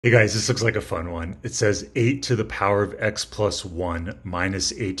Hey guys, this looks like a fun one. It says 8 to the power of x plus 1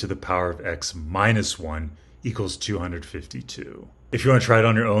 minus 8 to the power of x minus 1 equals 252. If you want to try it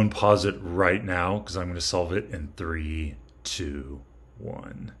on your own, pause it right now because I'm going to solve it in 3, 2,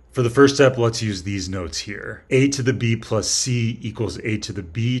 1. For the first step, let's use these notes here. A to the b plus c equals a to the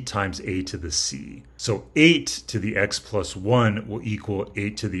b times a to the c. So 8 to the x plus 1 will equal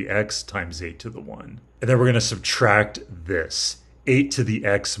 8 to the x times 8 to the 1. And then we're going to subtract this. 8 to the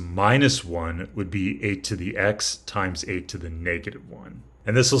x minus 1 would be 8 to the x times 8 to the negative 1.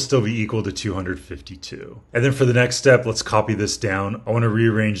 And this will still be equal to 252. And then for the next step, let's copy this down. I want to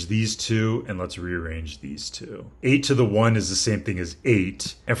rearrange these two, and let's rearrange these two. 8 to the 1 is the same thing as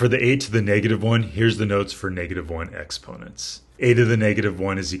 8. And for the 8 to the negative 1, here's the notes for negative 1 exponents. A to the negative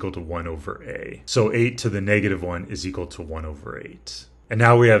 1 is equal to 1 over a. So 8 to the negative 1 is equal to 1 over 8. And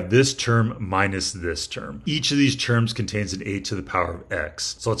now we have this term minus this term. Each of these terms contains an 8 to the power of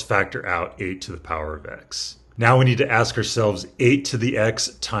x. So let's factor out 8 to the power of x. Now we need to ask ourselves 8 to the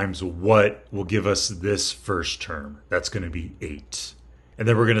x times what will give us this first term. That's going to be 8. And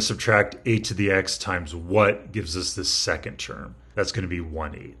then we're going to subtract 8 to the x times what gives us this second term. That's going to be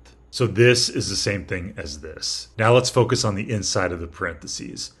 1/8. So this is the same thing as this. Now let's focus on the inside of the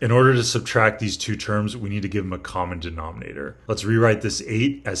parentheses. In order to subtract these two terms, we need to give them a common denominator. Let's rewrite this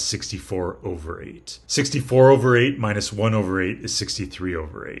 8 as 64 over 8. 64 over 8 minus 1 over 8 is 63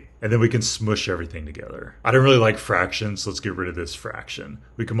 over 8. And then we can smush everything together. I don't really like fractions, so let's get rid of this fraction.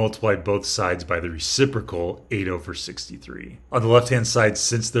 We can multiply both sides by the reciprocal, 8 over 63. On the left-hand side,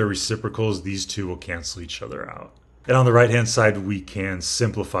 since they're reciprocals, these two will cancel each other out. And on the right-hand side, we can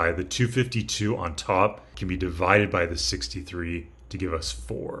simplify. The 252 on top can be divided by the 63 to give us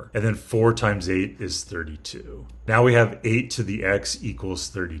 4. And then 4 times 8 is 32. Now we have 8 to the x equals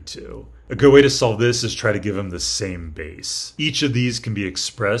 32. A good way to solve this is try to give them the same base. Each of these can be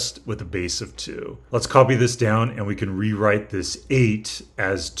expressed with a base of 2. Let's copy this down and we can rewrite this 8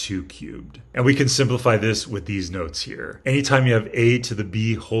 as 2 cubed. And we can simplify this with these notes here. Anytime you have a to the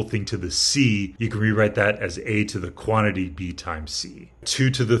b whole thing to the c, you can rewrite that as a to the quantity b times c. 2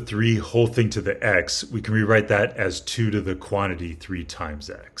 to the 3 whole thing to the x, we can rewrite that as 2 to the quantity 3 times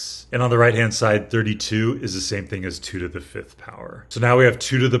x. And on the right hand side, 32 is the same thing as 2 to the 5th power. So now we have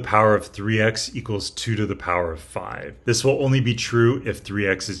 2 to the power of 3x equals 2 to the power of 5. This will only be true if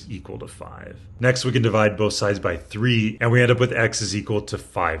 3x is equal to 5. Next, we can divide both sides by 3, and we end up with x is equal to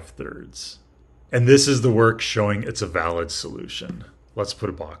 5/3. And this is the work showing it's a valid solution. Let's put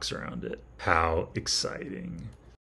a box around it. How exciting.